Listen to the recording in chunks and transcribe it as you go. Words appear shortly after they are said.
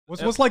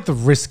What's like the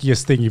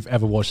riskiest thing you've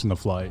ever watched in the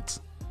flight?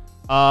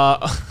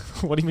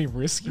 What do you mean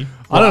risky?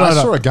 I don't know. I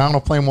saw a guy on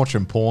a plane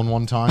watching porn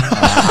one time.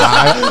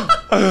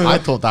 I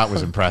thought that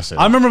was impressive.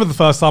 I remember the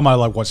first time I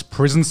like watched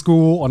Prison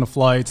School on a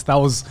flight. That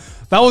was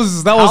How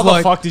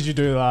like, the fuck did you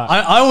do that?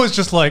 I was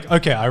just like,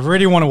 okay, I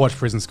really want to watch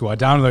Prison School. I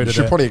downloaded it. You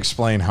should probably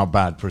explain how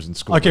bad Prison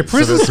School Okay, is.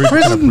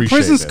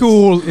 Prison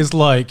School is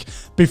like,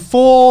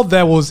 before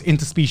there was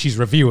interspecies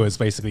reviewers,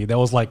 basically, there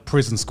was like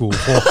Prison School.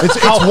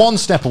 It's one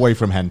step away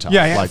from hentai.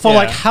 Yeah,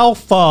 like how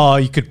far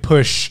you could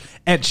push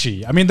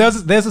ecchi. I mean,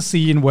 there's a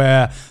scene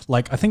where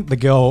like I think a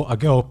girl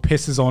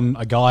pisses on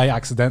a guy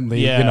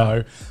accidentally. You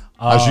know,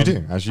 as you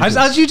do.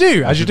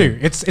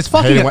 It's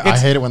fucking. I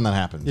hate it when that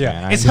happens.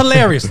 Yeah, it's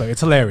hilarious though.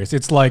 It's hilarious.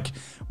 It's like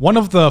one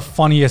of the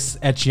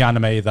funniest ecchi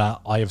anime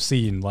that I have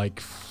seen.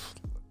 Like,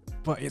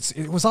 but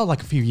it was out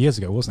like a few years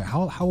ago, wasn't it?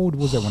 How old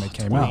was it when it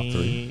came out?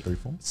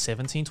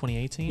 17,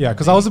 2018. Yeah,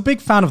 because I was a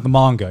big fan of the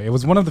manga. It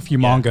was one of the few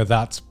manga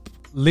that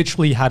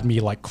literally had me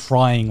like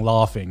crying,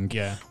 laughing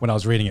when I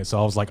was reading it. So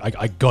I was like,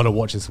 I gotta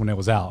watch this when it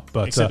was out.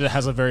 But except it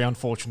has a very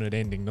unfortunate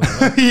ending,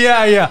 doesn't it?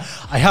 yeah.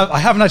 I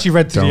haven't actually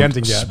read to the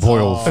ending yet.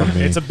 Spoil for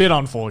me. It's a bit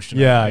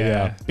unfortunate.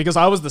 Yeah. Because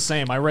I was the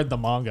same. I read the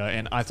manga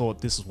and I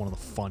thought this is one of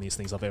the funniest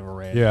things I've ever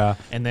read. Yeah.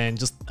 And then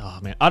just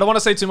man, I don't want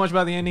to say too much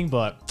about the ending,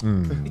 but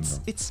it's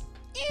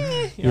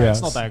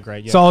it's not that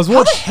great. Yeah. So I was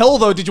How the hell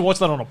though did you watch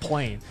that on a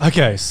plane?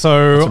 Okay,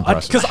 so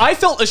Because I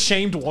felt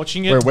ashamed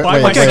watching it. Wait,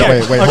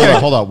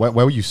 hold on. Where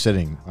were you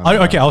sitting?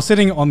 Okay, I was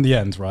sitting on the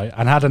end, right,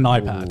 and had an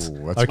iPad.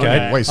 Ooh,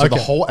 okay. Wait, so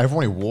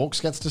everyone who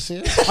walks gets to see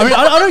it? I mean,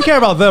 I don't care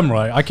about them,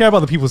 right? I care about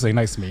the people sitting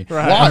next to me.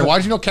 Right. Why? Why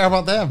do you not care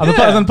about them? And the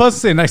person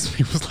sitting next to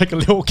me was like a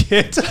little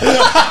kid.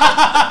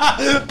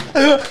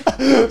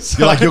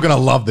 You're gonna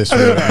love this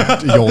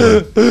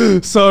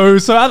movie. So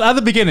at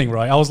the beginning,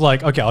 right, I was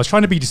like, okay, I was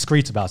trying to be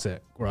discreet about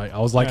it, right? I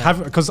was like,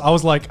 because I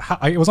was like,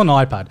 it was on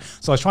an iPad,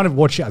 so I was trying to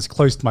watch it as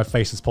close to my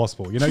face as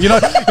possible. You know,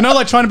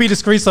 like trying to be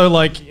discreet. So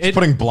like,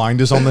 putting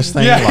blinders on this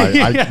thing.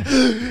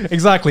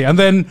 Exactly. And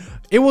then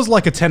it was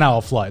like a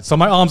 10-hour flight, so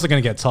my arms are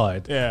gonna get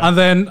tired. Yeah. And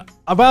then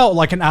about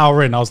like an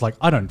hour in, I was like,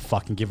 I don't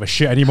fucking give a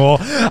shit anymore.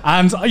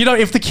 And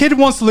if the kid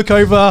wants to look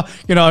over,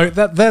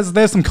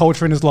 there's some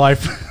culture in his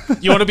life.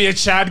 You want to be a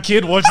Chad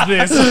kid? Watch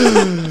this.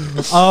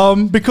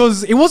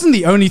 Because it wasn't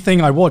the only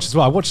thing I watched as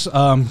well. I watched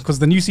because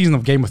the new season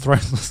of Game of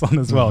Thrones was on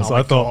as well. So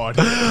I thought,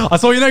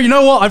 you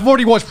know what? I've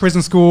already watched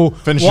Prison School.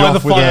 Finish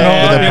off with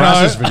a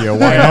Brazos video.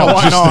 Why not?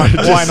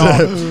 Why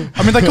not?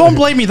 I mean, they can't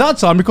blame me that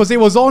time because it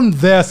was on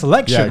their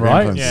selection,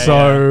 right?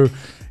 So.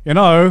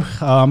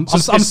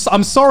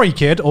 I'm sorry,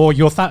 kid, or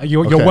you're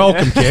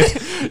welcome, kid.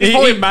 He's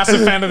probably a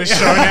massive fan of the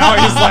show now.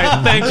 He's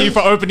like, thank you for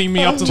opening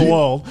me up to the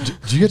world.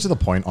 Do you get to the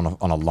point on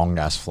a long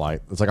ass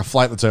flight? It's like a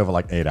flight that's over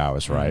like 8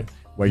 hours, right?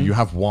 Where you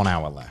have 1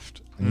 hour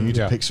left and you need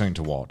to pick something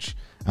to watch.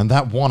 And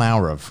that 1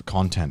 hour of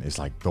content is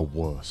like the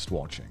worst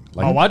watching.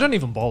 Like, I don't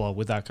even bother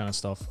with that kind of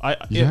stuff.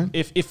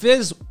 If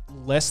there's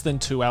less than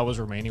 2 hours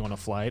remaining on a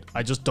flight,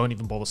 I just don't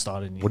even bother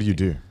starting. What do you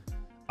do?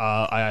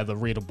 I either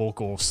read a book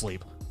or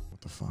sleep.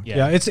 The fuck?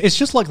 Yeah, it's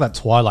just like that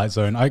Twilight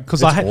Zone.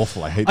 It's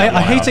awful. I hate that.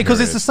 I hate it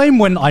because it's the same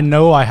when I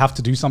know I have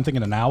to do something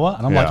in an hour,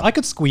 and I'm like, I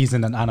could squeeze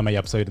in an anime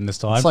episode in this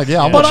time. It's like,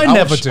 but I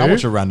never do. I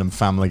watch a random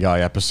Family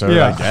Guy episode,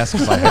 I guess,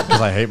 because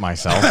I hate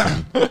myself.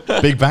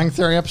 And Big Bang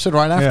Theory episode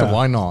right after.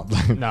 Why not?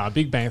 Nah,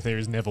 Big Bang Theory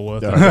is never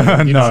worth it.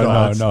 No. You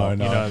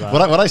know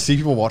that. When I see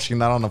people watching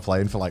that on a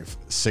plane for like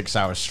 6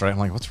 hours straight, I'm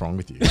like, what's wrong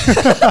with you?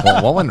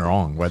 What went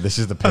wrong? Where this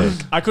is the peak?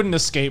 I couldn't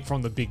escape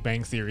from the Big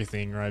Bang Theory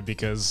thing, right?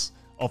 Because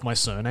of my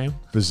surname.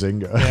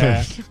 Bazinga.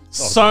 Yeah.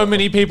 So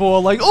many people are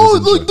like, oh,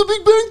 like the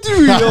Big Bang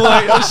Theory. You're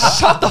like, oh,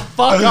 shut the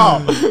fuck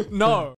up. No.